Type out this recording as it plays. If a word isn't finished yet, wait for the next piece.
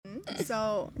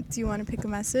So, do you want to pick a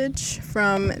message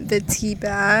from the tea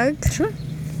bag? Sure.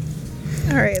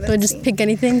 All right, Do I just pick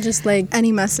anything? Just like...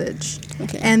 any message.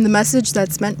 Okay. And the message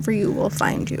that's meant for you will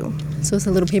find you. So it's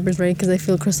the little papers, right? Because I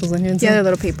feel crystals in here. Yeah, they're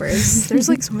little papers. There's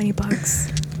like so many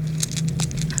bugs.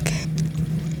 Okay.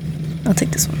 I'll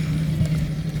take this one.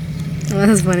 Oh,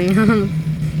 that's funny.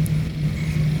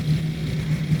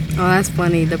 Oh, that's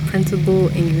funny. The principal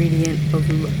ingredient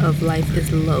of life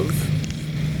is love.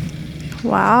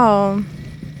 Wow.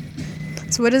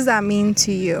 So what does that mean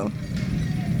to you?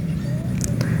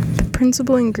 The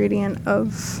principal ingredient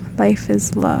of life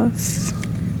is love.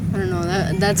 I don't know.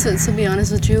 That's to be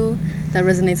honest with you, that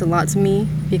resonates a lot to me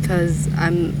because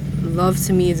love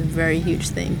to me is a very huge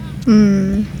thing.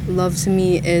 Love to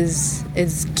me is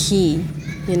key,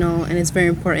 you know, and it's very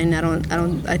important.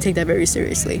 I take that very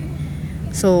seriously.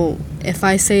 So if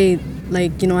I say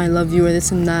like, you know, I love you or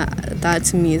this and that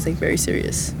to me is like very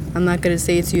serious. I'm not gonna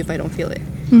say it to you if I don't feel it.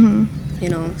 You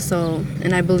know, so,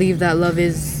 and I believe that love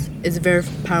is a very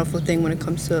powerful thing when it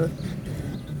comes to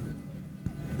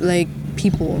like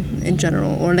people in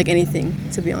general or like anything,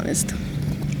 to be honest.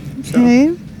 So,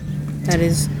 Okay. that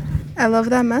is... I love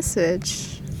that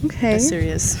message. Okay. That's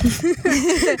serious.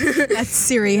 That's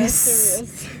serious.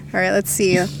 All right, let's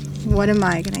see. What am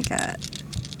I gonna get?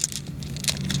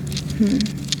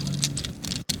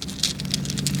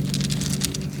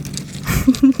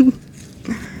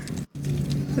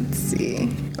 Let's see.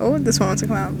 Oh, this one wants to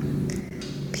come out.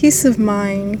 Peace of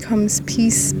mind comes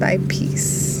piece by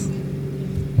piece.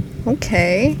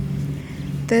 Okay.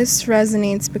 This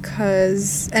resonates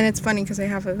because, and it's funny because I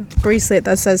have a bracelet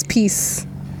that says peace.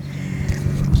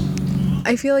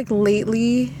 I feel like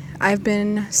lately I've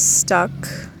been stuck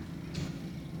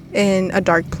in a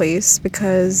dark place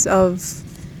because of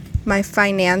my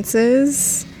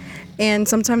finances, and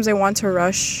sometimes I want to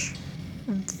rush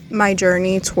my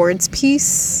journey towards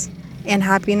peace and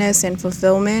happiness and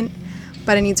fulfillment,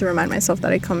 but I need to remind myself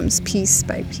that it comes piece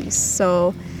by piece.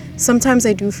 So sometimes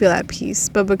I do feel at peace,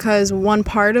 but because one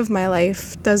part of my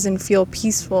life doesn't feel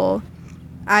peaceful,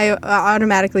 I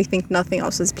automatically think nothing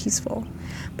else is peaceful.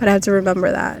 But I have to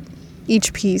remember that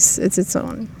each piece is its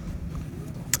own.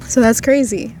 So that's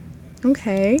crazy.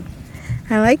 Okay,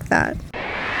 I like that.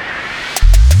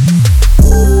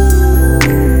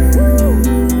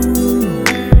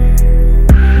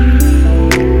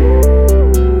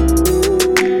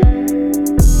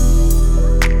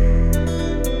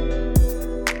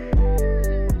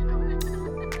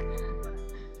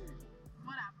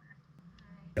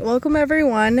 Welcome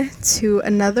everyone to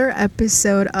another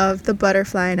episode of The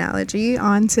Butterfly Analogy.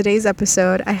 On today's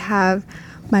episode, I have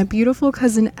my beautiful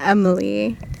cousin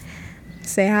Emily.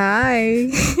 Say hi.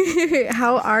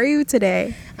 How are you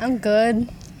today? I'm good.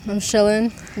 I'm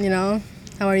chilling, you know.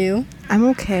 How are you? I'm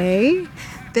okay.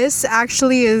 This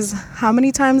actually is how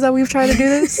many times that we've tried to do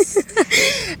this?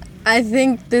 I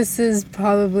think this is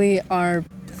probably our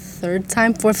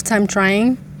fourth time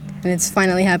trying. And it's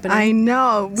finally happening. I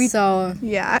know.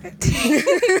 Yeah.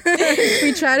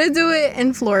 We tried to do it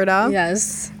in Florida.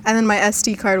 Yes. And then my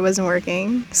SD card wasn't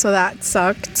working. So that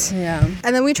sucked. Yeah.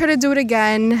 And then we tried to do it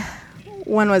again.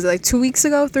 When was it? Like 2 weeks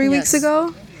ago? 3 weeks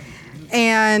ago?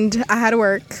 And I had to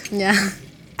work. Yeah.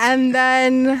 And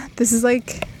then this is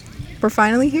like, we're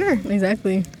finally here.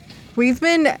 Exactly.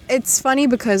 It's funny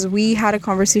because we had a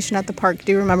conversation at the park.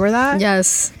 Do you remember that?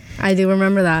 Yes, I do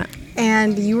remember that.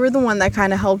 And you were the one that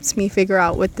kind of helped me figure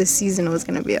out what this season was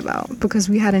going to be about because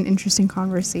we had an interesting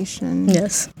conversation.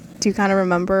 Yes. Do you kind of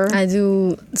remember? I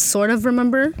do sort of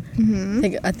remember.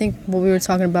 Mm-hmm. I think what we were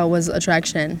talking about was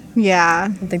attraction. Yeah.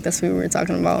 I think that's what we were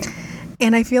talking about.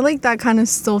 And I feel like that kind of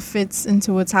still fits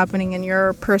into what's happening in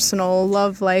your personal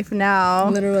love life now.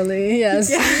 Literally, yes.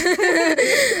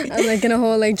 Yeah. I'm like in a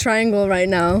whole like triangle right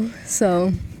now.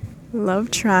 So.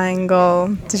 Love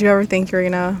triangle. Did you ever think you were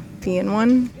going to be in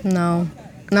one? No.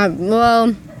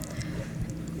 Well,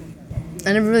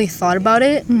 I never really thought about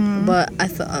it, but I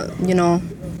thought,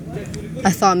 I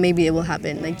thought maybe it will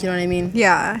happen. Like, you know what I mean?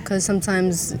 Yeah. Because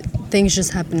sometimes things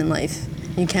just happen in life.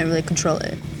 You can't really control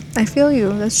it. I feel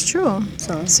you. That's true.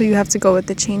 So you have to go with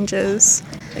the changes.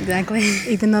 Exactly.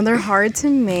 Even though they're hard to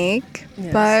make.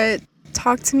 Yes. But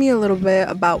talk to me a little bit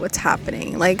about what's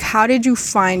happening. Like, how did you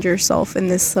find yourself in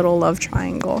this little love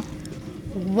triangle?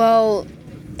 Well,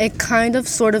 it kind of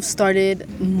sort of started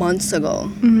months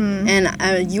ago. Mm-hmm.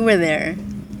 And you were there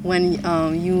when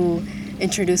you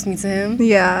introduced me to him.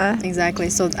 Yeah. Exactly.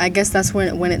 So I guess that's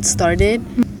when it started.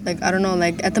 Like, I don't know,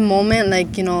 like at the moment,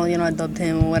 like, I dubbed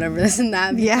him or whatever, this and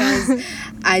that, because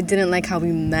I didn't like how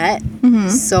we met. Mm-hmm.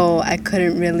 So I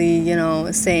couldn't really,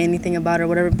 say anything about it or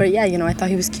whatever. But yeah, I thought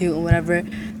he was cute and whatever.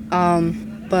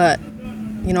 but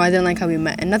you know, I didn't like how we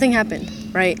met, and nothing happened,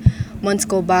 right? Months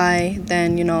go by,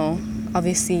 then, you know,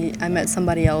 obviously I met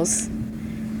somebody else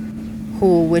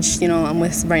which, you know, I'm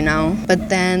with right now. But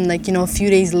then, like, you know, a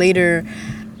few days later,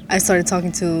 I started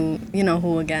talking to, you know,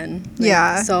 who again. Like,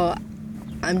 yeah. So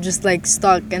I'm just, like,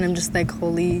 stuck, and I'm just, like,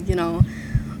 holy, you know.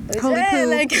 Holy poop.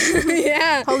 Like,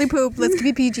 yeah. Holy poop. Let's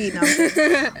be PG now.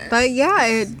 But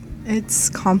yeah, it's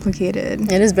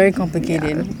complicated. It is very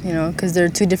complicated, you know, because they're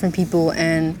two different people,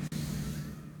 and,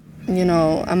 you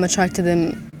know, I'm attracted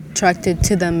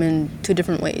to them in two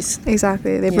different ways.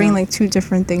 Exactly. They bring like two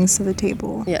different things to the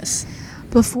table. Yes.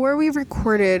 Before we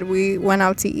recorded, we went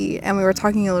out to eat and we were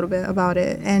talking a little bit about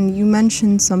it, and you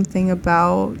mentioned something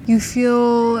about you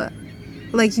feel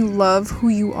like you love who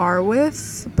you are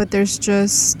with, but there's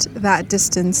just that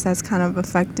distance that's kind of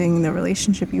affecting the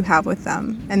relationship you have with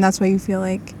them, and that's why you feel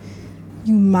like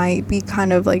you might be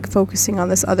kind of like focusing on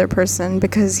this other person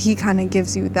because he kind of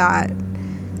gives you that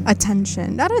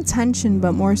attention, not attention,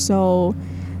 but more so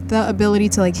the ability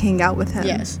to like hang out with him.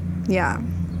 Yes. Yeah.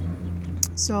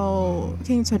 So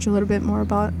can you touch a little bit more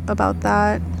about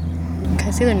that? Can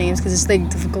I say their names because it's like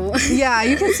difficult? Yeah,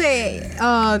 you can say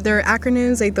their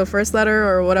acronyms, like the first letter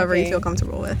or whatever you feel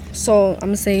comfortable with. So I'm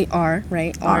gonna say R,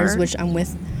 right? R's, which I'm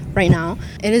with right now.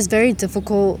 It is very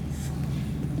difficult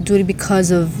due to because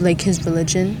of like his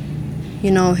religion. You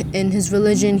know, in his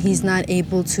religion, he's not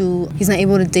able to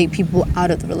date people out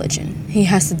of the religion. He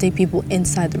has to date people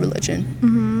inside the religion.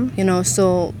 Mm-hmm. You know,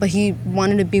 so, but he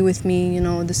wanted to be with me, you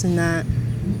know, this and that.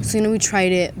 So, you know, we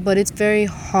tried it, but it's very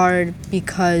hard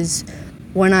because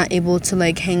we're not able to,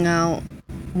 like, hang out.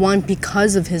 One,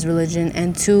 because of his religion,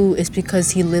 and two, is because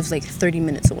he lives, like, 30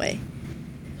 minutes away.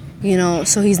 You know,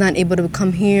 so he's not able to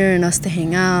come here and us to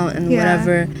hang out and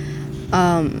whatever.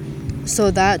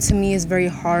 So that to me is very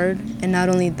hard, and not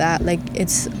only that, like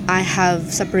I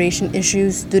have separation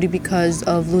issues due to because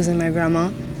of losing my grandma.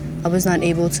 I was not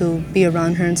able to be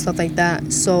around her and stuff like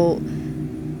that. So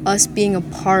us being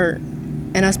apart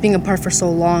for so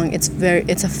long, it's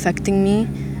affecting me.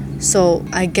 So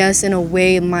I guess in a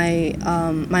way my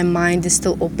mind is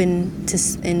still open to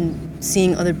in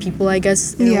seeing other people, I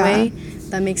guess, in a way.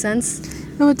 That makes sense?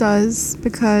 No, it does,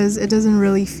 because it doesn't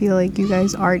really feel like you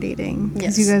guys are dating,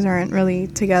 because you guys aren't really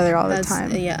together all the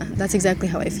time. Yeah, that's exactly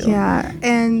how I feel. Yeah,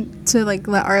 and to like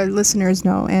let our listeners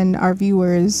know and our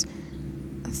viewers,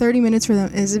 30 minutes for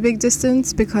them is a big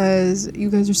distance because you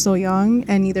guys are still young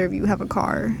and neither of you have a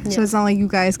car. Yeah. So it's not like you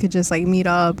guys could just like meet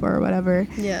up or whatever.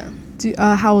 Yeah.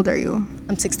 How old are you?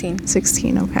 I'm 16.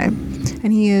 16, okay.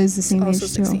 And he is the same age too.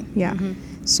 16. Yeah. Mm-hmm.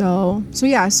 So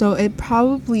it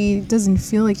probably doesn't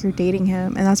feel like you're dating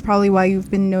him, and that's probably why you've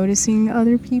been noticing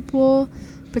other people,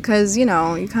 because, you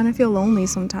know, you kind of feel lonely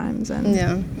sometimes. And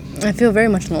yeah, I feel very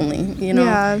much lonely, you know.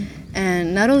 Yeah.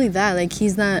 And not only that, like,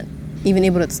 he's not even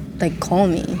able to, like, call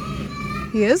me.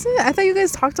 He isn't? I thought you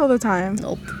guys talked all the time.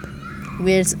 Nope.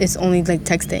 It's only, like,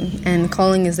 texting, and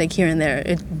calling is, like, here and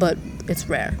there, but it's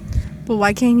rare. But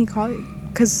why can't he call you?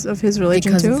 Because of his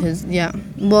religion too? Yeah.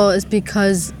 Well, it's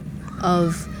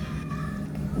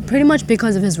pretty much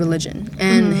because of his religion,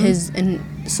 and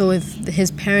so if his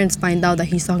parents find out that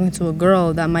he's talking to a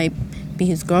girl that might be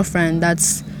his girlfriend,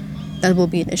 that will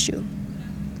be an issue.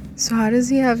 So how does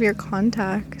he have your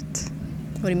contact?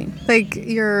 What do you mean? Like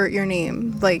your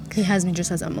name, like he has me just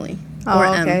as Emily. Oh, or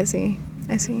okay, M.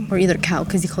 I see. Or either Cow,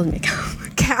 because he calls me a cow.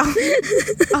 Cow.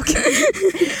 Okay.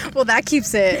 Well, that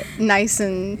keeps it nice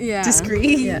and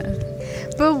discreet. Yeah.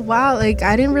 But wow, like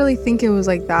I didn't really think it was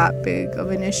like that big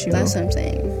of an issue. That's what I'm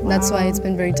saying. Wow. That's why it's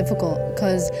been very difficult,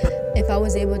 because if I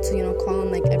was able to, you know, call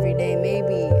him like every day,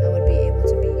 maybe I would be able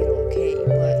to be, you know, okay.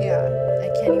 But I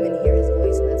can't even hear his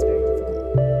voice, and that's very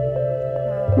difficult.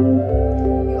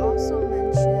 You also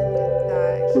mentioned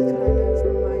that he kind of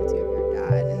reminds you of your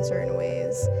dad in certain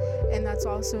ways, and that's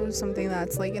also something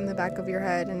that's like in the back of your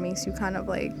head and makes you kind of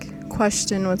like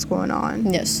question what's going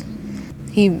on. Yes.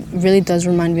 He really does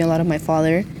remind me a lot of my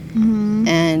father,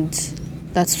 and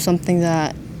that's something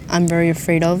that I'm very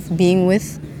afraid of being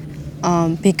with,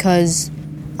 because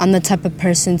I'm the type of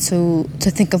person to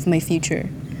think of my future.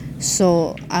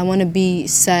 So I want to be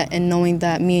set in knowing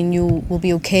that me and you will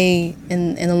be okay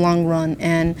in the long run,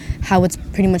 and how it's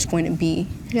pretty much going to be.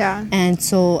 Yeah. And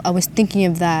so I was thinking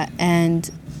of that, and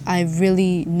I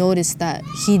really noticed that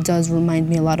he does remind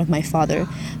me a lot of my father,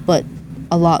 but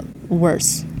a lot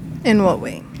worse. In what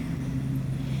way?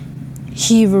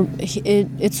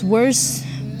 It's worse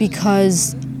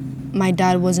because my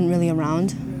dad wasn't really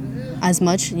around as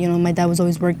much. You know, my dad was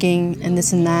always working and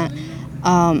this and that.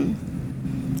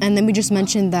 And then we just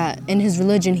mentioned that in his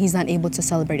religion, he's not able to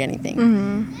celebrate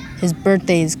anything. His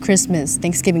birthdays, Christmas,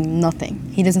 Thanksgiving, nothing.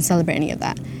 He doesn't celebrate any of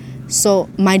that. So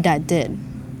my dad did,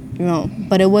 you know,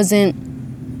 but it wasn't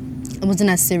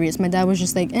as serious. My dad was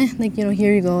just like, like, you know,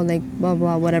 here you go, like, blah,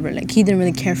 blah, whatever. Like, he didn't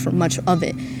really care for much of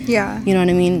it. Yeah. You know what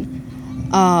I mean?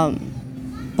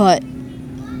 But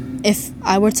if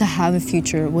I were to have a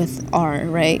future with R,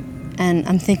 right, and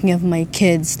I'm thinking of my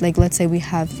kids, like, let's say we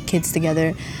have kids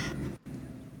together,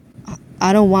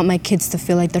 I don't want my kids to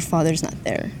feel like their father's not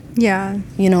there. Yeah.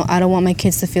 You know, I don't want my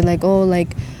kids to feel like, oh,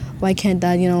 like, why can't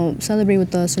dad, you know, celebrate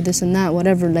with us or this and that,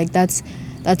 whatever. Like, that's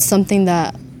something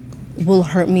that will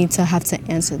hurt me to have to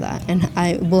answer that. And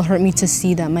it will hurt me to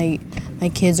see that my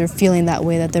kids are feeling that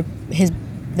way, that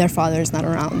their father is not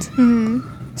around.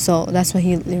 So that's why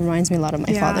it reminds me a lot of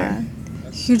my father.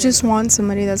 You just want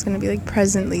somebody that's going to be, like,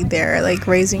 presently there, like,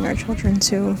 raising our children,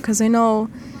 too. Because I know,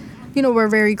 you know, we're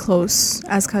very close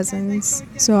as cousins.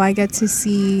 So I get to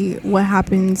see what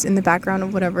happens in the background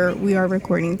of whatever we are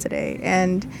recording today.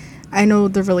 And I know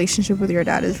the relationship with your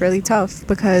dad is really tough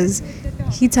because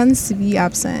he tends to be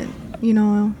absent, you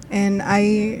know. And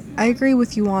I agree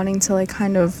with you wanting to, like,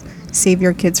 kind of save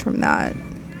your kids from that.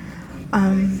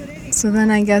 So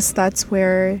then I guess that's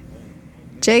where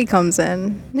Jay comes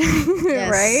in,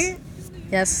 Yes. right?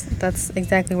 Yes, that's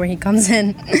exactly where he comes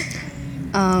in.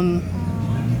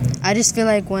 I just feel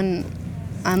like when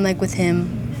I'm, like, with him,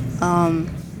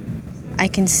 I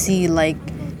can see, like,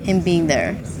 him being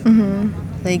there.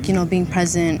 Like, you know, being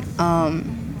present.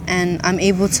 And I'm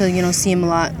able to, you know, see him a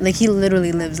lot. Like, he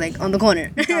literally lives, like, on the corner.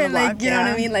 On the like, block, you know what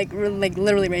yeah. I mean? Like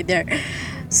literally right there.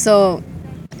 So,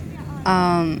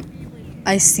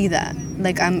 I see that.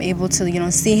 Like, I'm able to, you know,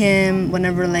 see him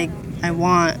whenever, like, I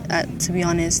want, to be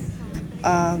honest.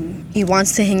 He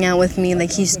wants to hang out with me.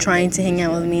 Like, he's trying to hang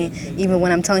out with me. Even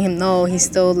when I'm telling him no, he's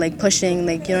still, like, pushing.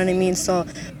 Like, you know what I mean? So,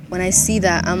 when I see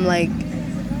that, I'm like,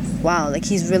 wow, like,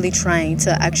 he's really trying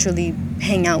to actually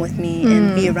hang out with me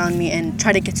and be around me and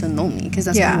try to get to know me, because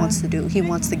that's what he wants to do. He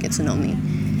wants to get to know me.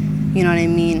 You know what I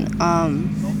mean?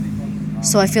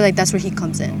 So I feel like that's where he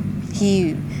comes in.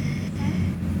 He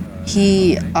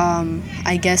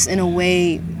I guess in a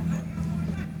way,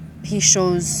 he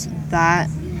shows that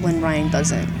when Ryan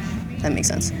doesn't. That makes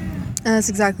sense. And that's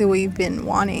exactly what you've been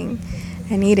wanting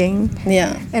and needing.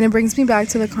 Yeah. And it brings me back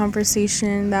to the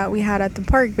conversation that we had at the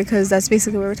park, because that's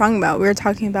basically what we were talking about. We were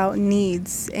talking about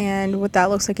needs and what that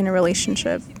looks like in a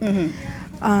relationship.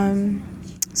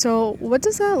 So what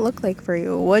does that look like for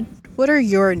you? What are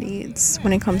your needs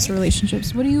when it comes to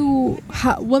relationships?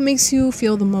 What makes you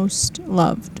feel the most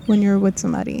loved when you're with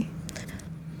somebody?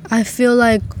 I feel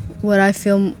like when I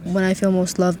feel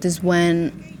most loved is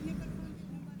when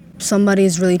somebody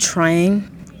is really trying.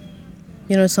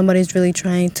 You know, somebody's really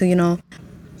trying to, you know,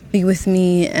 be with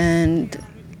me and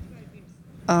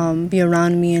be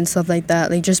around me and stuff like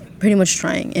that. Like, just pretty much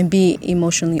trying and be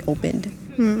emotionally opened.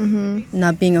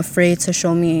 Not being afraid to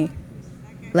show me,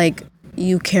 like,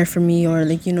 you care for me, or,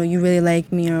 like, you know, you really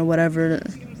like me or whatever.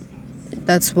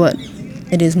 That's what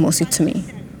it is mostly to me.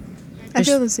 I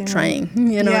feel the same. Trying,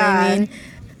 you know what I mean?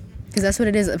 Because that's what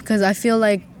it is. Because I feel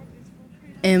like,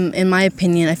 in my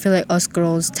opinion, I feel like us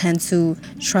girls tend to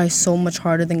try so much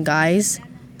harder than guys.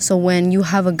 So when you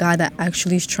have a guy that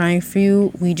actually is trying for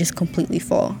you, we just completely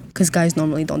fall. Because guys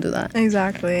normally don't do that.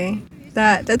 Exactly.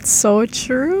 That's so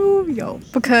true, yo.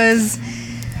 Because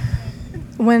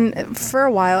for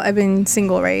a while I've been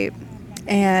single, right?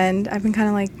 And I've been kind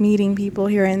of, like, meeting people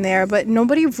here and there, but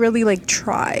nobody really, like,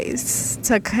 tries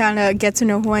to kind of get to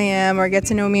know who I am or get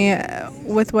to know me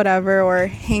with whatever or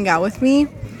hang out with me.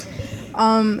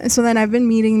 So then I've been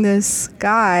meeting this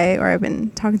guy, or I've been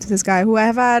talking to this guy who I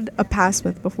have had a past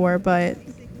with before, but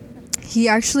he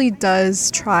actually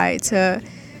does try to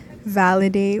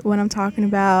validate what I'm talking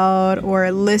about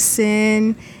or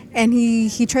listen, and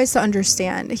he tries to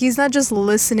understand. He's not just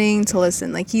listening to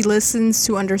listen, like, he listens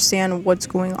to understand what's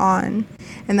going on.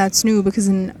 And that's new, because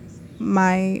in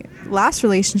my last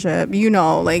relationship, you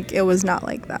know, like, it was not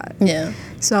like that. Yeah.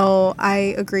 So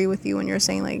I agree with you when you're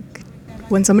saying, like,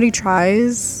 when somebody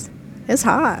tries, it's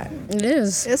hot. It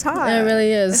is. It's hot. It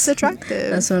really is. It's attractive.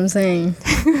 That's what I'm saying.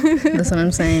 That's what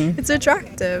I'm saying. It's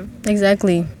attractive.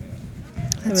 Exactly.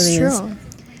 That's really true.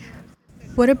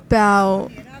 is. What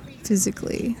about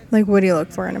physically? Like, what do you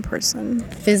look for in a person?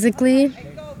 Physically,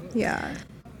 Yeah.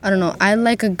 I don't know. I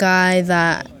like a guy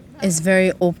that is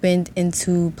very open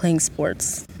into playing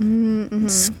sports.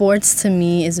 Sports to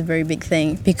me is a very big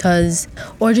thing,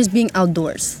 or just being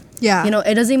outdoors. Yeah. You know,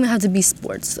 it doesn't even have to be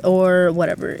sports or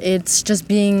whatever. It's just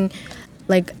being,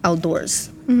 like,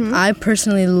 outdoors. I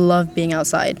personally love being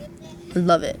outside.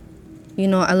 Love it. You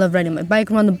know, I love riding my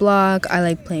bike around the block. I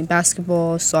like playing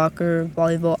basketball, soccer,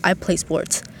 volleyball. I play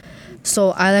sports.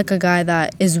 So I like a guy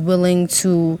that is willing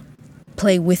to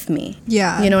play with me.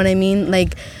 Yeah. You know what I mean?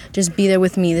 Like, just be there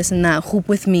with me, this and that. Hoop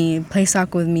with me, play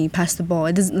soccer with me, pass the ball.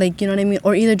 It doesn't, like, you know what I mean?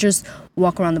 Or either just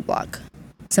walk around the block.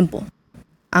 Simple.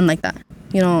 I'm like that.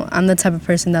 You know, I'm the type of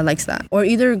person that likes that. Or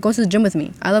either go to the gym with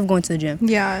me. I love going to the gym.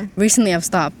 Yeah. Recently, I've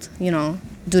stopped, you know,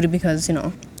 due to because, you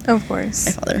know, Of course.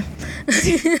 my father. I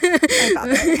thought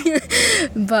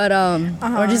that. But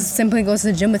or just simply goes to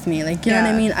the gym with me, like, you know what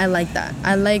I Yeah. mean? I like that.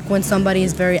 I like when somebody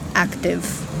is very active,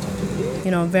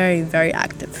 you know, very, very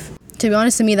active. To be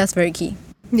honest, to me, that's very key.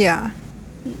 Yeah.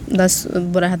 That's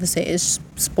what I have to say is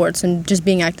sports and just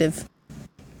being active.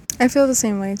 I feel the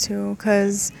same way too,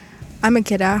 because I'm a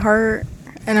kid at heart,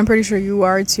 and I'm pretty sure you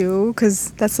are too,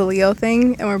 because that's the Leo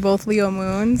thing, and we're both Leo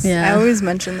moons. Yeah. I always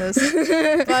mention this.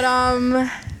 But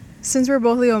since we're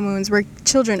both Leo moons, we're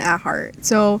children at heart.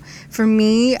 So for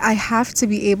me, I have to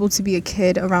be able to be a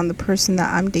kid around the person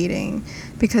that I'm dating,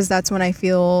 because that's when I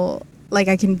feel like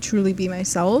I can truly be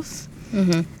myself.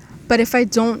 Mm-hmm. But if I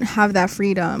don't have that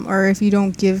freedom, or if you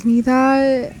don't give me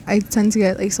that, I tend to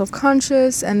get like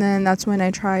self-conscious, and then that's when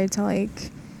I try to like,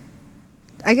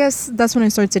 I guess that's when I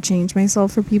start to change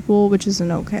myself for people, which isn't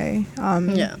okay.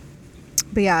 Yeah.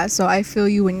 But yeah, so I feel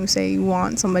you when you say you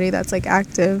want somebody that's like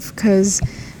active, because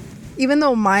even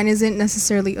though mine isn't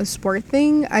necessarily a sport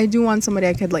thing, I do want somebody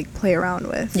I could like play around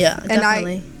with. Yeah, and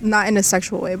definitely. not in a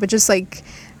sexual way, but just like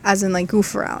as in like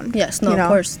goof around. Yes, no, you know? of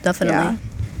course, definitely. Yeah.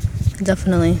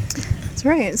 Definitely. That's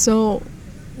right. So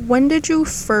when did you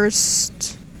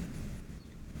first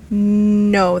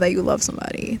know that you love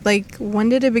somebody? Like, when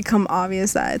did it become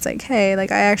obvious that it's like, hey,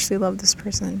 like I actually love this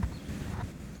person?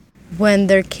 When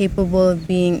they're capable of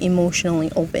being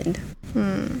emotionally opened.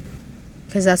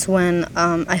 Because that's when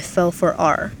I fell for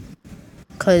R.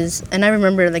 And I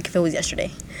remember, like, if it was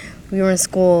yesterday, we were in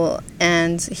school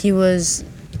and he was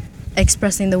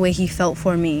expressing the way he felt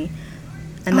for me.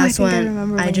 And Oh, I that's think I when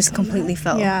remember I when you just told completely that.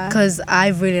 fell. Yeah. Because I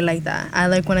really like that. I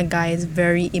like when a guy is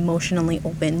very emotionally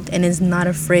open and is not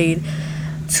afraid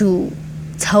to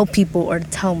tell people or to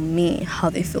tell me how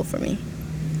they feel for me.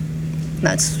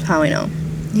 That's how I know.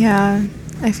 Yeah,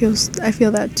 I feel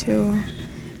that too.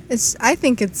 I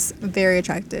think it's very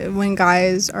attractive when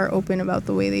guys are open about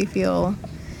the way they feel.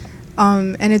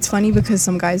 And it's funny because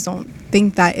some guys don't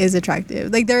think that is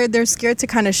attractive. Like they're scared to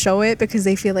kind of show it because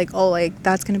they feel like, oh, like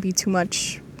that's gonna be too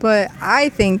much. But I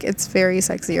think it's very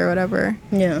sexy or whatever.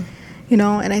 Yeah. You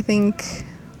know, and I think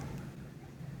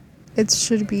it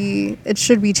should be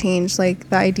changed. Like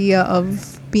the idea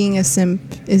of being a simp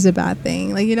is a bad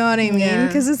thing. Like, you know what I mean? Yeah.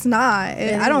 Because it's not.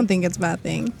 I don't think it's a bad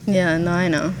thing. Yeah, no, I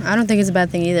know. I don't think it's a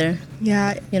bad thing either.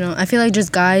 Yeah. You know, I feel like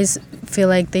just guys feel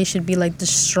like they should be like the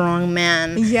strong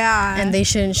man. Yeah. And they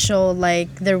shouldn't show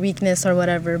like their weakness or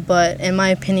whatever. But in my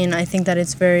opinion, I think that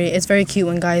it's very cute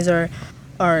when guys are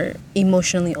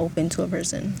emotionally open to a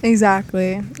person.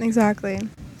 Exactly.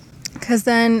 Because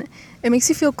then it makes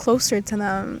you feel closer to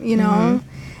them, you know?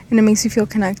 And it makes you feel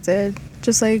connected.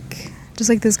 Just like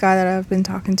this guy that I've been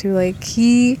talking to, like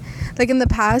in the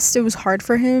past it was hard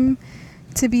for him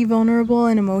to be vulnerable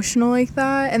and emotional like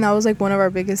that, and that was like one of our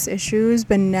biggest issues.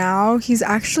 But now he's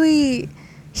like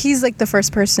the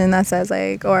first person that says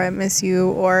like, oh, I miss you,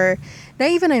 or not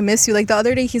even I miss you. Like the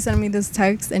other day he sent me this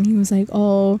text and he was like,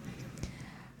 oh,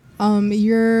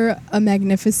 you're a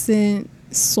magnificent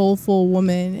soulful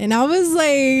woman. And I was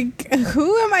like,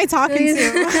 who am I talking to?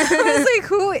 I was like,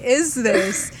 who is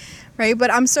this? Right?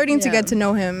 But I'm starting to get to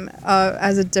know him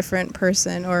as a different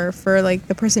person, or for like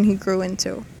the person he grew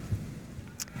into.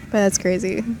 But that's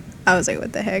crazy. I was like,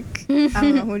 what the heck? I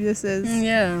don't know who this is.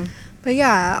 Yeah. But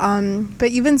yeah, but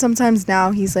even sometimes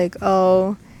now he's like,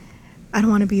 oh, I don't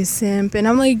want to be a simp. And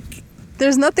I'm like,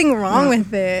 there's nothing wrong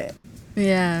with it.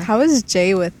 Yeah. How is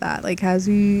Jay with that? Like, has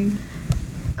he...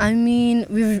 I mean,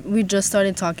 we just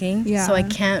started talking, so I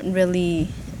can't really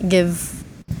give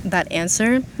that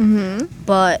answer. Mm-hmm.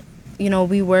 But, you know,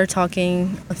 we were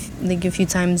talking like a few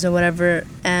times or whatever,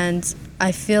 and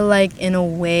I feel like in a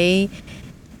way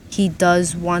he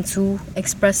does want to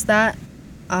express that,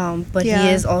 but he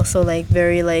is also like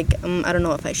very like, I don't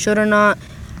know if I should or not.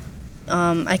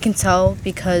 I can tell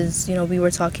because, you know, we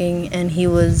were talking and he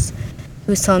was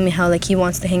telling me how like he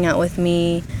wants to hang out with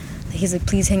me. He's like,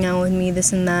 please hang out with me,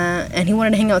 this and that. And he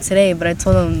wanted to hang out today, but I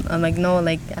told him, I'm like, no,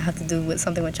 like I have to do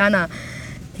something with China.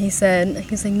 He's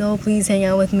like, no, please hang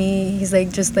out with me. He's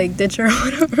like, just like ditch her or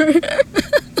whatever.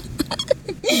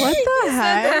 What the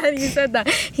heck?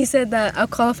 He said that I'll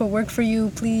call for work for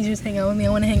you. Please just hang out with me. I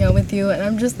want to hang out with you. And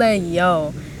I'm just like,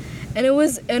 yo. And it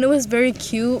was very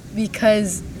cute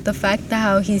because the fact that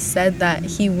how he said that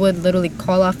he would literally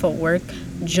call off of work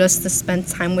just to spend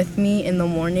time with me in the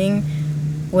morning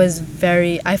was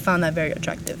I found that very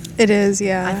attractive. It is,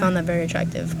 yeah. I found that very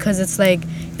attractive because it's like,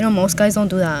 most guys don't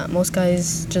do that. Most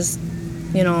guys just,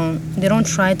 they don't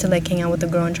try to like hang out with a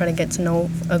girl and try to get to know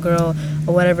a girl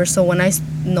or whatever. So when I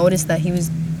noticed that he was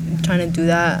trying to do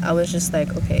that, I was just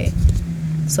like, okay.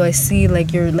 So I see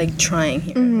like you're like trying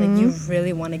here. Like you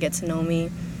really want to get to know me.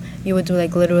 You would do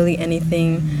like literally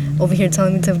anything. Over here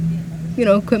telling me to,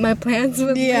 quit my plans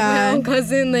with like, my own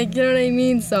cousin. Like, you know what I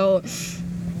mean? So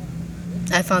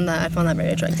I found that very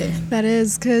attractive. That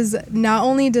is, because not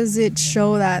only does it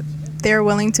show that they're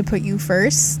willing to put you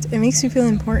first, it makes you feel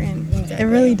important. Exactly. It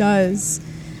really does.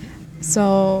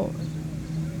 So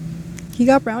he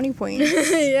got brownie points.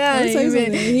 Yeah,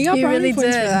 he got brownie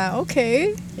points for that.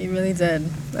 Okay. He really did.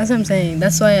 That's what I'm saying.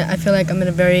 That's why I feel like I'm in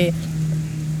a very,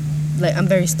 like, I'm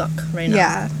very stuck right now.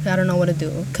 Yeah. I don't know what to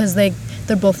do. Because, like,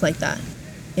 they're both like that.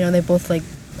 They both, like,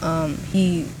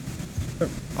 he or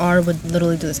R would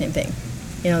literally do the same thing.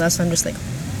 That's why I'm just like,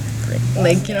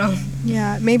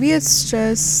 Yeah, maybe it's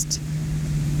just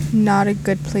not a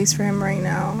good place for him right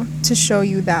now to show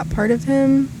you that part of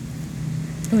him.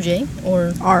 Who, Jay?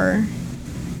 Or R?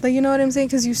 Like, you know what I'm saying?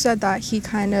 Because you said that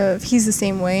he's the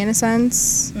same way in a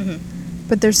sense. Mm-hmm.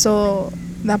 But there's still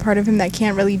that part of him that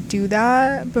can't really do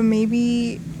that. But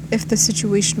maybe if the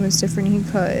situation was different, he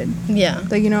could. Yeah.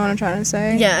 Like, you know what I'm trying to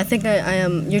say? Yeah, I think I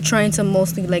am. You're trying to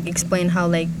mostly, like, explain how,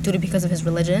 like, due to because of his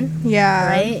religion. Yeah.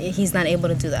 Right? He's not able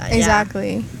to do that.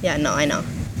 Exactly. Yeah, no, I know.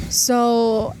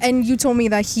 So, and you told me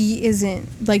that he isn't,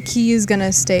 like, he is going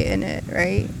to stay in it,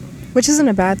 right? Which isn't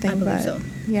a bad thing, I believe so.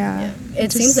 Yeah.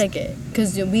 It seems like it.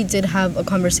 Because we did have a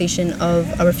conversation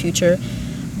of our future.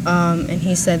 And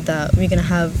he said that we're going to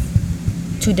have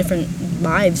 2 different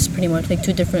lives, pretty much. Like,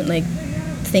 2 different, like,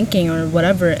 thinking or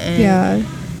whatever. And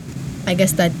I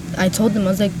guess that I told him, I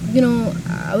was like,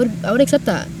 I would accept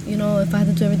that. If I had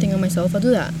to do everything on myself, I'll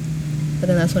do that. But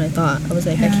then that's what I thought. I was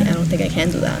like, I don't think I can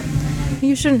do that.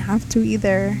 You shouldn't have to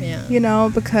either. Yeah.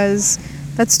 Because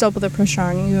that's double the pressure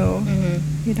on you.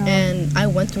 Mm-hmm. And I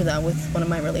went through that with one of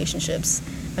my relationships.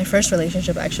 My first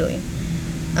relationship, actually.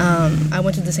 I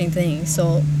went through the same thing.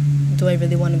 So do I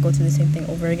really want to go through the same thing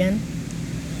over again?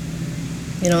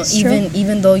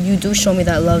 Even though you do show me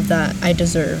that love that I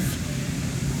deserve.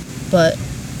 But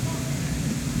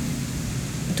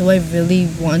do I really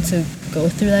want to go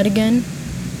through that again?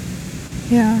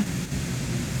 Yeah.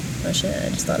 Oh shit, I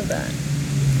just thought of that.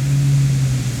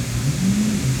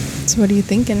 So what are you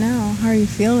thinking now? How are you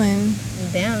feeling?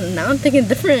 Damn, now I'm thinking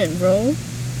different, bro.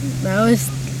 That was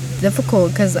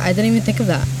difficult because I didn't even think of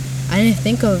that.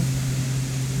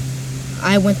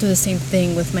 I went through the same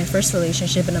thing with my first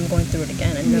relationship and I'm going through it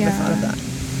again. I never thought of that.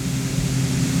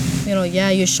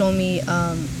 You show me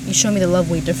the love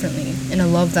way differently and a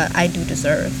love that I do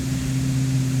deserve.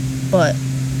 But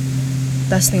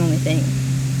that's the only thing.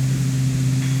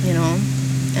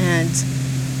 And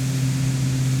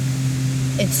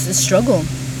it's a struggle.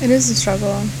 It is a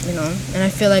struggle. And I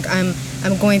feel like I'm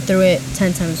going through it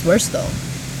 10 times worse though.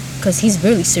 Because he's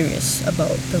really serious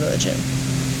about the religion.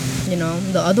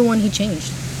 The other one, he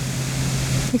changed.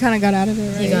 He kind of got out of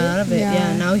it, right? He got out of it,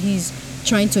 yeah. Now he's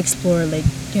trying to explore, like,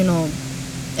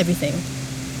 everything.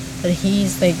 But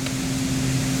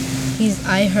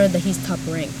I heard that he's top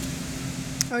ranked.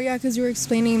 Oh, yeah, because you were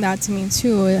explaining that to me,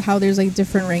 too, how there's, like,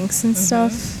 different ranks and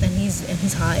stuff. And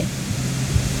he's high.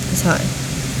 He's high.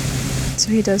 So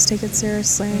he does take it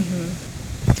seriously.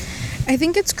 Mm-hmm. I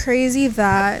think it's crazy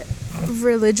that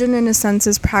religion, in a sense,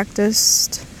 is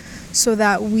practiced so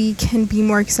that we can be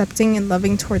more accepting and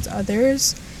loving towards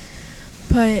others.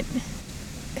 But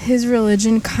his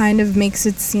religion kind of makes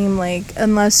it seem like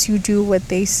unless you do what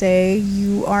they say,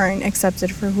 you aren't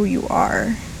accepted for who you are,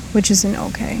 which isn't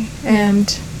okay. And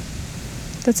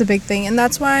that's a big thing. And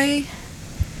that's why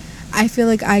I feel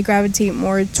like I gravitate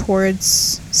more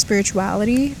towards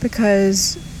spirituality,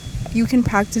 because you can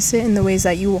practice it in the ways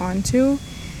that you want to.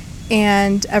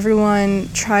 And everyone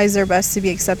tries their best to be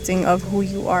accepting of who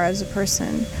you are as a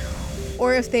person.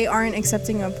 Or if they aren't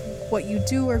accepting of what you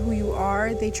do or who you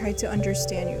are, they try to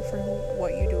understand you for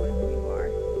what you do and who you are.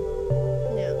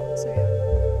 Yeah. So, yeah.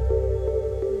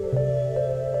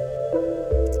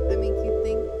 That make you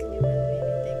think?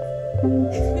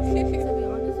 It really made me think. To be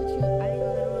honest with you,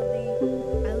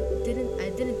 I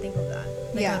didn't think of that.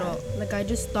 At all. Like, I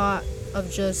just thought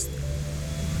of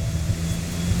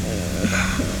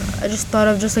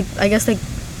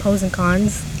pros and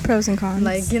cons. Pros and cons.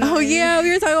 Like, Oh, yeah, we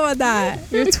were talking about that.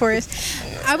 You're a Taurus.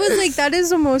 I was like, that is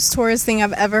the most Taurus thing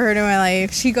I've ever heard in my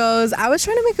life. She goes, I was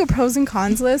trying to make a pros and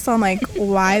cons list on like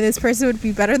why this person would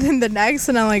be better than the next,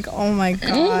 and I'm like, oh my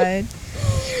god.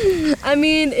 I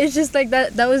mean, it's just like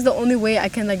that was the only way I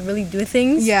can like really do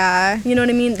things. Yeah. You know what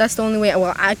I mean? That's the only way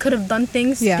I could have done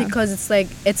things. Yeah. Because it's like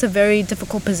it's a very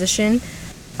difficult position.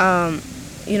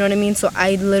 You know what I mean? So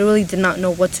I literally did not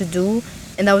know what to do,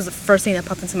 and that was the first thing that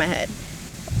popped into my head.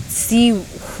 See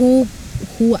who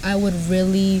I would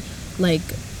really like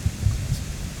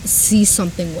see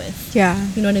something with. Yeah.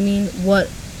 You know what I mean?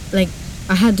 Like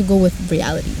I had to go with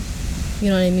reality. You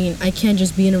know what I mean? I can't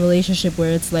just be in a relationship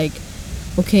where it's like,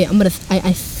 okay,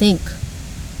 I think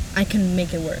I can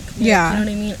make it work. Yeah. You know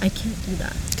what I mean? I can't do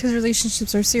that. Because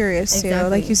relationships are serious, Exactly. too.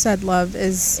 Like you said, love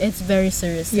is... It's very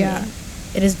serious to Yeah. me.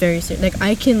 It is very serious. Like,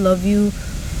 I can love you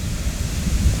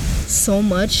so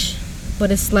much, but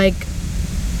it's like,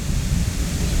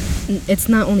 it's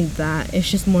not only that. It's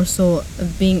just more so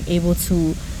of being able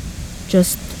to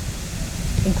just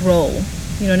grow.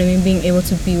 You know what I mean? Being able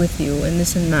to be with you and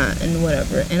this and that and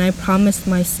whatever. And I promised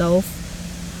myself,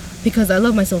 because I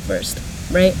love myself first,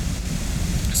 right?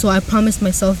 So I promised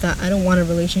myself that I don't want a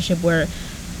relationship where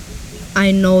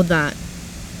I know that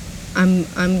I'm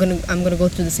gonna go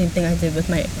through the same thing I did with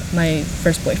my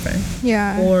first boyfriend.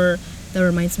 Yeah. Or that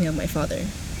reminds me of my father.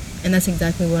 And that's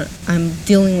exactly what I'm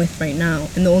dealing with right now.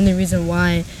 And the only reason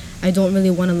why I don't really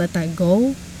want to let that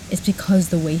go is because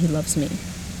the way he loves me.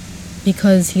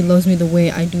 Because he loves me the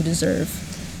way I do deserve.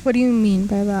 What do you mean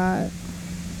by that?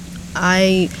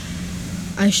 I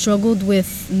struggled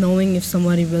with knowing if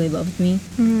somebody really loved me.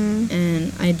 Mm-hmm.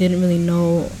 And I didn't really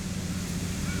know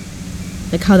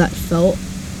like how that felt.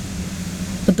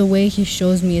 But the way he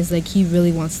shows me is like he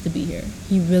really wants to be here.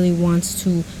 He really wants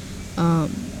to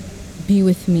be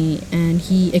with me, and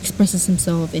he expresses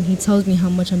himself, and he tells me how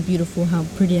much I'm beautiful, how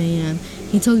pretty I am.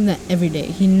 He tells me that every day.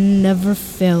 He never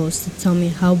fails to tell me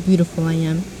how beautiful I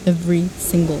am every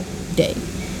single day.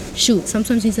 Shoot,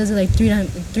 sometimes he says it like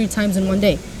three times in one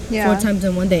day. Yeah. 4 times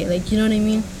in one day. Like, you know what I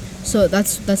mean? So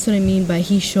that's what I mean by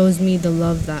he shows me the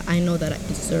love that I know that I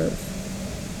deserve.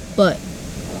 But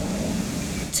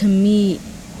to me,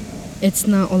 it's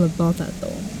not all about that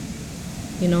though.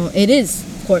 You know, it is,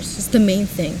 of course, it's the main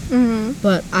thing. Mm-hmm.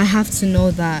 But I have to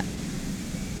know that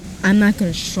I'm not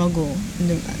gonna struggle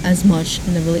as much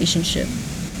in the relationship.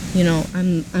 You know,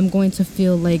 I'm going to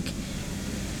feel like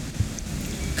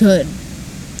good.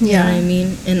 You Yeah. know what I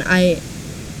mean? And I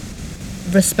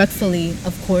respectfully,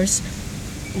 of course,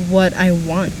 what I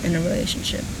want in a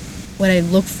relationship, what I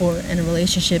look for in a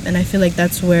relationship, and I feel like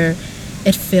that's where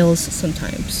it fails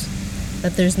sometimes.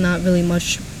 That there's not really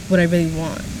much what I really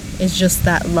want. It's just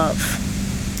that love.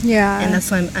 Yeah. And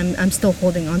that's why I'm still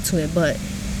holding on to it. But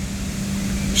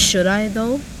should I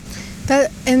though?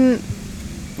 That's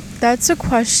a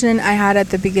question I had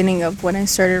at the beginning of when I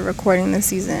started recording this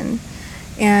season.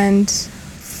 And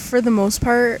for the most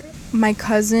part, my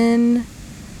cousin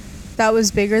that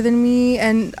was bigger than me,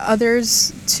 and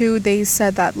others too, they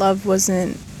said that love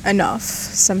wasn't enough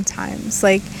sometimes.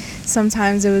 Like,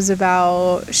 sometimes it was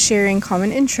about sharing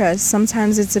common interests.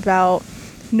 Sometimes it's about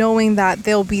knowing that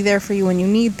they'll be there for you when you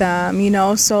need them, you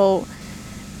know? So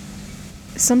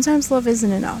sometimes love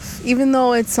isn't enough. Even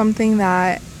though it's something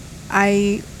that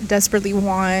I desperately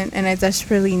want and I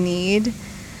desperately need,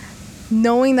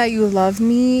 knowing that you love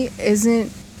me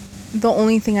isn't the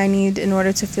only thing I need in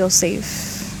order to feel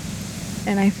safe.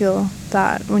 And I feel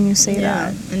that when you say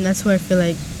that. And that's where I feel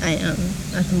like I am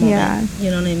at the moment. Yeah.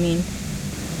 You know what I mean?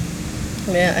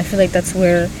 Yeah, I feel like that's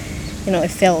where, you know,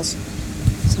 it fails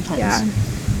sometimes. Yeah.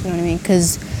 You know what I mean?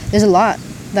 Because there's a lot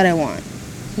that I want,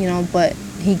 you know, but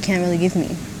he can't really give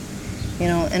me, you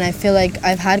know. And I feel like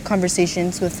I've had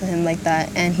conversations with him like that,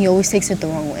 and he always takes it the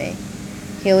wrong way.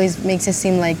 He always makes it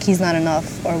seem like he's not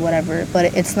enough or whatever,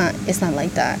 but it's not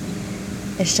like that.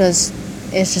 It's just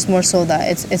more so that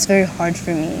it's very hard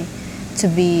for me to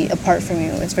be apart from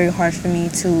you. It's very hard for me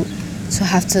to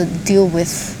have to deal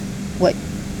with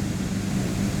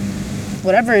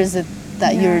whatever is it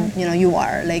that you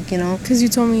are, like, you know. Because you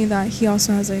told me that he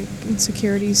also has, like,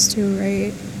 insecurities too,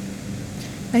 right?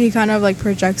 That he kind of, like,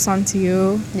 projects onto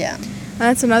you. Yeah. And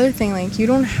that's another thing, like, you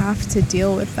don't have to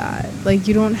deal with that. Like,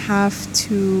 you don't have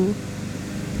to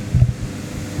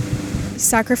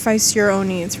sacrifice your own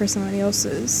needs for somebody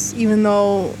else's. Even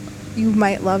though you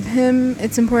might love him,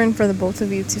 it's important for the both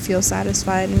of you to feel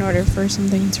satisfied in order for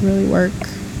something to really work.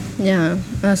 Yeah,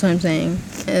 that's what I'm saying.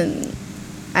 And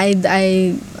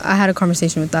I had a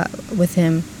conversation with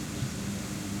him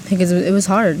because it was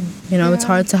hard. You know, It's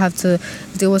hard to have to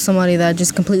deal with somebody that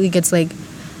just completely gets like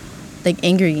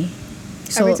angry.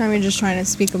 So every time you're just trying to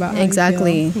speak about how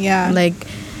exactly. you feel. Yeah. Like,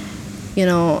 you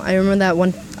know, I remember that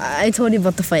one. I told you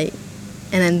about the fight,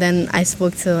 and then I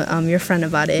spoke to your friend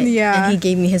about it. Yeah. And he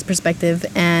gave me his perspective,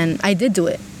 and I did do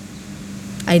it.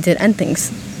 I did end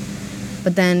things.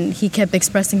 But then he kept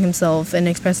expressing himself, and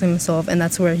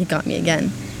that's where he got me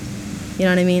again. You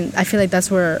know what I mean? I feel like that's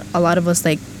where a lot of us,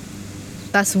 like,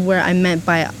 that's where I meant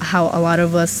by how a lot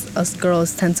of us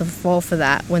girls tend to fall for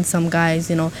that when some guys,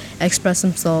 you know, express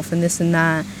themselves and this and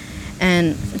that.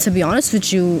 And to be honest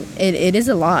with you, it is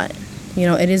a lot. You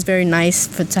know, it is very nice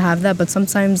to have that, but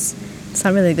sometimes it's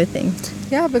not really a good thing.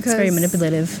 Yeah, because it's very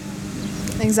manipulative.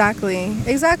 Exactly.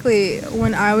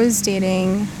 When I was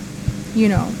dating, you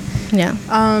know, yeah,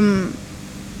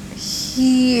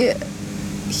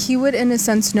 he would in a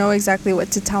sense know exactly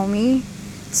what to tell me,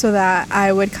 so that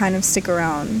I would kind of stick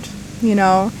around, you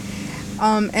know.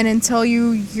 And until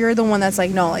you're the one that's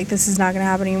like, no, like, this is not gonna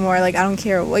happen anymore, like, I don't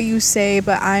care what you say,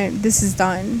 but this is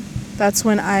done. That's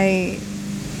when I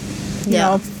you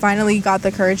know, finally got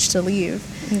the courage to leave.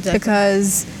 Exactly.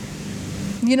 Because,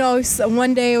 you know,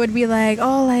 one day it would be like,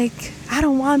 oh, like, I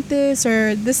don't want this,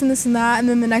 or this and this and that, and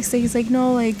then the next day he's like,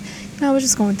 no, like, you know, I was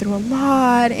just going through a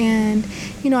lot, and,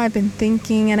 you know, I've been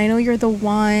thinking, and I know you're the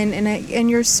one, and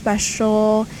you're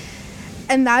special.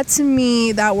 And that, to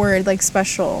me, that word, like,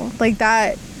 special, like,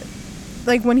 that,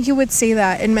 like, when he would say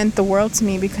that, it meant the world to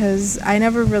me, because I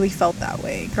never really felt that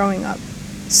way growing up.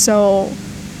 So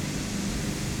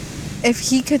if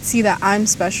he could see that I'm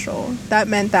special, that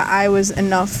meant that I was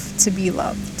enough to be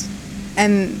loved.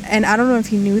 And I don't know if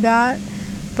he knew that,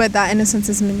 but that, in a sense,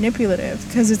 is manipulative,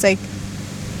 because it's like,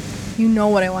 you know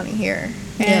what I want to hear.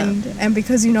 And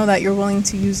because you know that, you're willing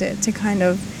to use it to kind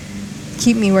of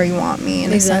keep me where you want me,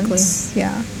 in a sense.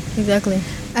 Yeah. Exactly.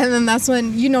 And then that's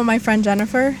when, you know, my friend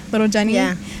Jennifer, little Jenny,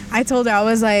 I told her, I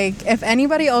was like, if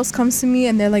anybody else comes to me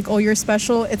and they're like, oh, you're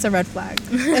special, it's a red flag.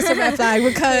 It's a red flag,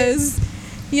 because,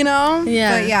 you know?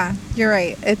 Yeah. But yeah, you're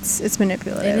right. It's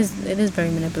manipulative. It is very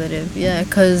manipulative. Yeah,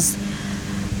 because,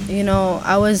 you know,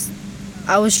 I was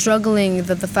struggling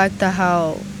that the fact that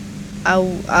how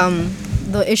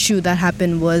the issue that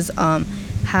happened was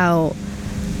how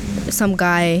some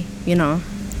guy, you know,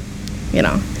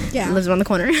 lives around the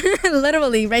corner,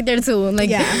 literally right there too,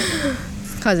 like,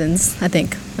 cousins, I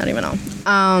think, I don't even know.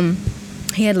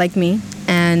 He had liked me,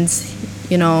 and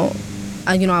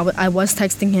I was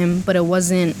texting him, but it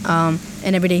wasn't an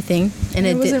everyday thing, and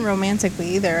it wasn't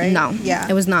romantically either, right? No,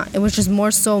 it was not. It was just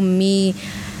more so me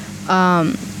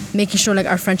making sure, like,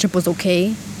 our friendship was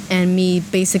okay, and me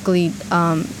basically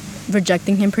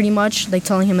rejecting him, pretty much, like,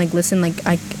 telling him, like, listen, like,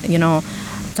 I, you know,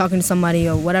 talking to somebody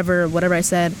or whatever I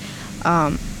said,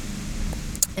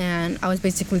 and I was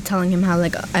basically telling him how,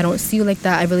 like, I don't see you like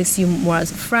that, I really see you more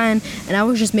as a friend, and I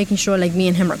was just making sure, like, me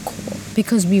and him are cool,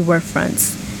 because we were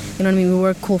friends, you know what I mean, we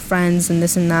were cool friends and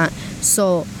this and that.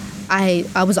 So I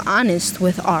was honest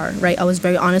with R, right? I was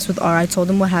very honest with R. I told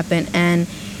him what happened, and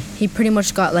he pretty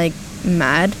much got, like,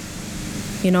 mad,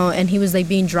 you know, and he was, like,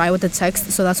 being dry with the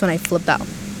text, so that's when I flipped out,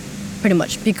 pretty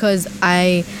much, because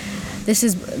this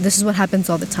is what happens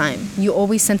all the time. You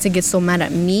always tend to get so mad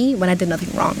at me when I did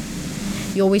nothing wrong.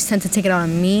 You always tend to take it out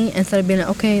on me instead of being like,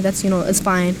 okay, that's, you know, it's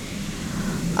fine.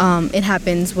 It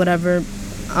happens, whatever.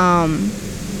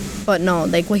 But no,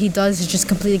 like, what he does is just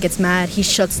completely gets mad. He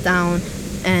shuts down,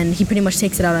 and he pretty much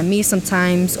takes it out on me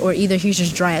sometimes, or either he's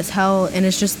just dry as hell, and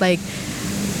it's just like,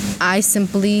 I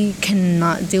simply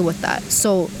cannot deal with that.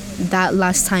 So that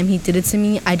last time he did it to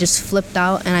me, I just flipped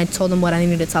out, and I told him what I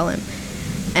needed to tell him.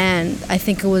 And I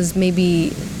think it was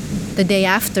maybe the day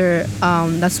after,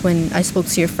 that's when I spoke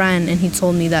to your friend, and he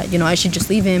told me that, you know, I should just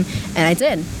leave him, and I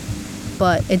did.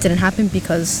 But it didn't happen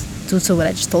because due to what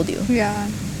I just told you. Yeah.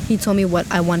 He told me what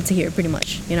I wanted to hear, pretty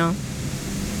much, you know?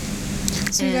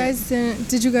 So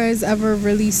did you guys ever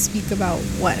really speak about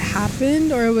what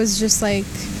happened, or it was just like...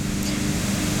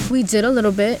 We did a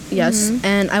little bit, yes. Mm-hmm.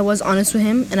 And I was honest with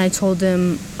him, and I told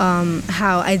him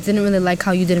how I didn't really like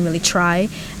how you didn't really try,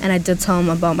 and I did tell him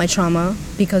about my trauma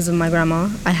because of my grandma.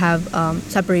 I have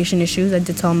separation issues. I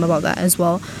did tell him about that as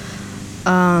well.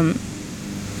 I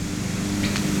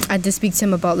did speak to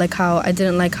him about, like, how I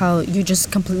didn't like how you just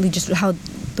completely how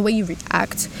the way you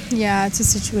react. Yeah, it's a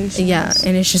situation. Yeah,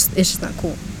 and it's just not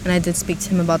cool. And I did speak to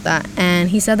him about that, and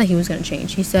he said that he was gonna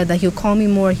change. He said that he'll call me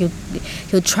more. He'll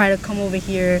try to come over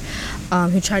here.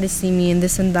 He'll try to see me and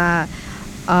this and that.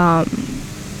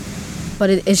 But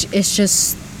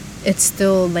it's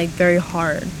still, like, very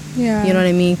hard. Yeah. You know what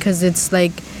I mean? Because it's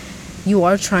like you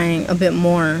are trying a bit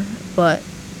more, but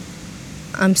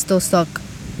I'm still stuck.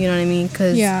 You know what I mean?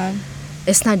 Because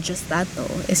it's not just that though.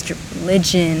 It's your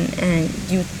religion and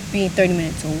you being 30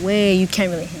 minutes away. You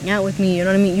can't really hang out with me. You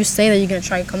know what I mean? You say that you're gonna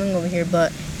try coming over here,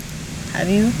 but have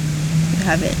you? You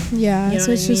haven't. Yeah. You know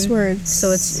So it's just words.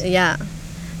 So it's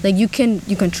like you can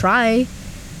try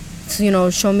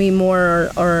to show me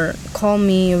more or call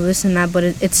me or this and that, but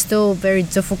it's still very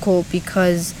difficult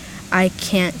because I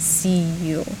can't see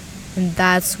you, and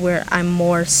that's where I'm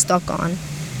more stuck on.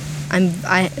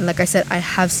 Like I said, I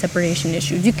have separation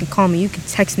issues. You can call me, you can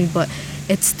text me, but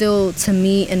it still, to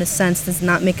me, in a sense, does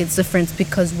not make a difference,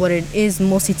 because what it is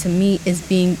mostly to me is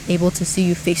being able to see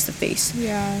you face to face.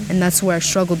 Yeah. And that's where I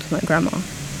struggled with my grandma.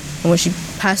 And when she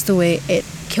passed away, it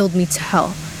killed me to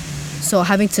hell. So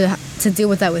having to deal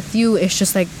with that with you, it's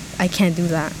just like, I can't do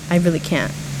that. I really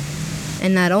can't.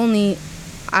 And not only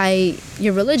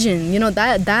your religion,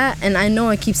 that, and I know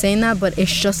I keep saying that, but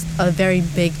it's just a very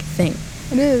big thing.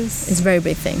 It is. It's a very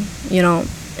big thing,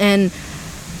 And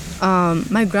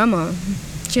my grandma,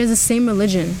 she has the same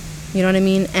religion, you know what I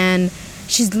mean? And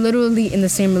she's literally in the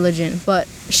same religion, but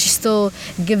she still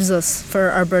gives us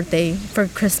for our birthday, for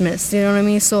Christmas, you know what I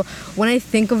mean? So when I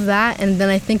think of that and then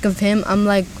I think of him, I'm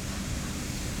like,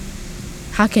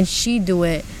 how can she do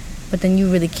it, but then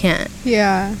you really can't?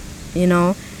 Yeah.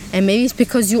 And maybe it's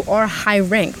because you are high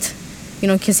ranked,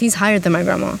 because he's higher than my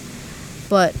grandma,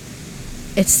 but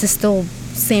it's just still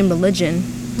same religion.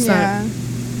 It's not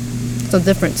the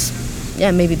difference.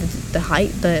 Yeah, maybe the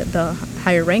height, the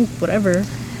higher rank, whatever.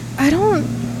 I don't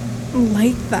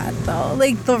like that though,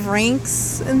 like the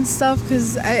ranks and stuff,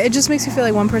 because it just makes me feel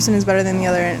like one person is better than the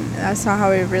other, and that's not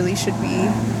how it really should be.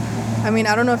 I mean,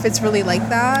 I don't know if it's really like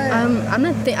that. I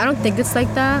don't think it's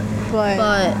like that.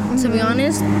 But to be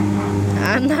honest,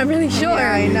 I'm not really sure.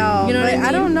 Yeah, I know. You know what I mean?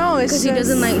 I don't know. It's because he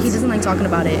doesn't like talking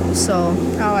about it. So.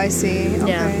 Oh, I see. Okay.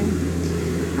 Yeah.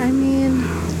 I mean,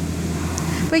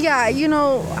 but yeah,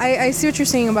 I see what you're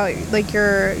saying about like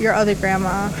your other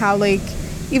grandma. How like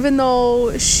even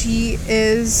though she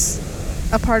is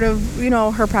a part of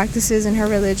her practices and her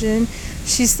religion,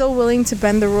 she's still willing to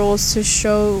bend the rules to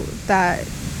show that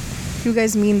you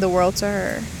guys mean the world to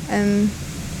her, and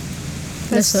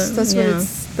that's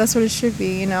what it should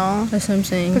be, That's what I'm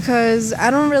saying. Because I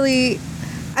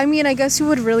guess you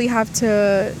would really have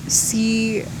to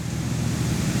see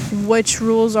which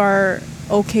rules are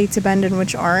okay to bend and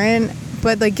which aren't,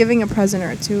 but like giving a present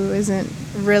or two isn't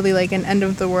really like an end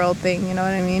of the world thing, you know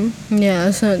what I mean? Yeah,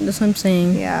 that's what I'm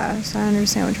saying. Yeah, so I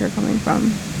understand where you're coming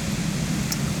from,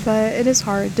 but it is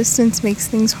hard. Distance makes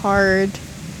things hard,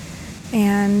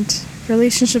 and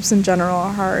relationships in general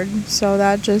are hard, so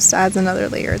that just adds another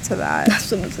layer to that.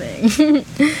 That's what I'm saying.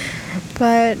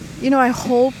 But I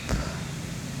hope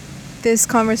this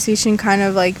conversation kind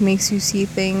of like makes you see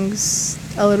things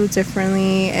a little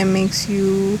differently, and makes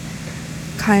you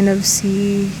kind of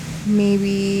see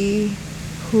maybe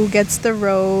who gets the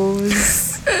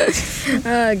rose.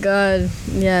 Oh God,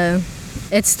 yeah,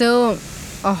 it's still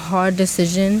a hard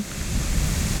decision,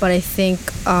 but I think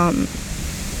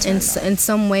in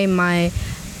some way my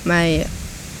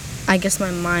I guess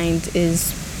my mind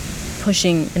is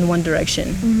pushing in one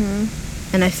direction.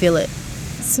 And I feel it.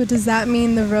 So does that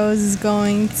mean the rose is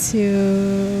going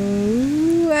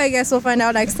to... I guess we'll find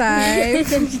out next time.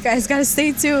 You guys gotta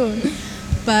stay tuned.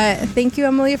 But thank you,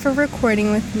 Emily, for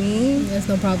recording with me. Yes,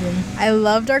 no problem. I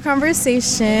loved our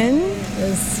conversation.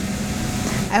 Yes.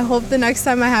 I hope the next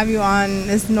time I have you on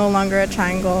is no longer a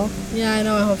triangle. Yeah, I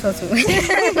know. I hope so too.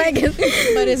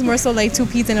 But it's more so like two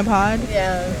peas in a pod.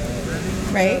 Yeah.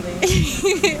 Right?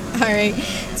 All right.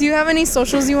 Do you have any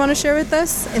socials you want to share with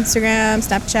us? Instagram,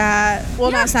 Snapchat?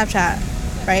 Well, not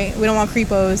Snapchat, right? We don't want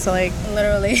creepos to like...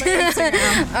 Literally.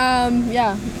 Instagram.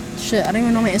 Yeah. Shit, I don't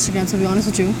even know my Instagram, to be honest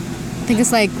with you. I think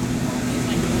it's like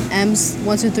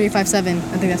Ems12357. I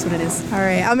think that's what it is. All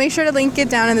right. I'll make sure to link it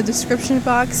down in the description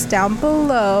box down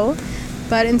below.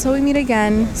 But until we meet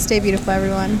again, stay beautiful,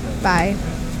 everyone. Bye.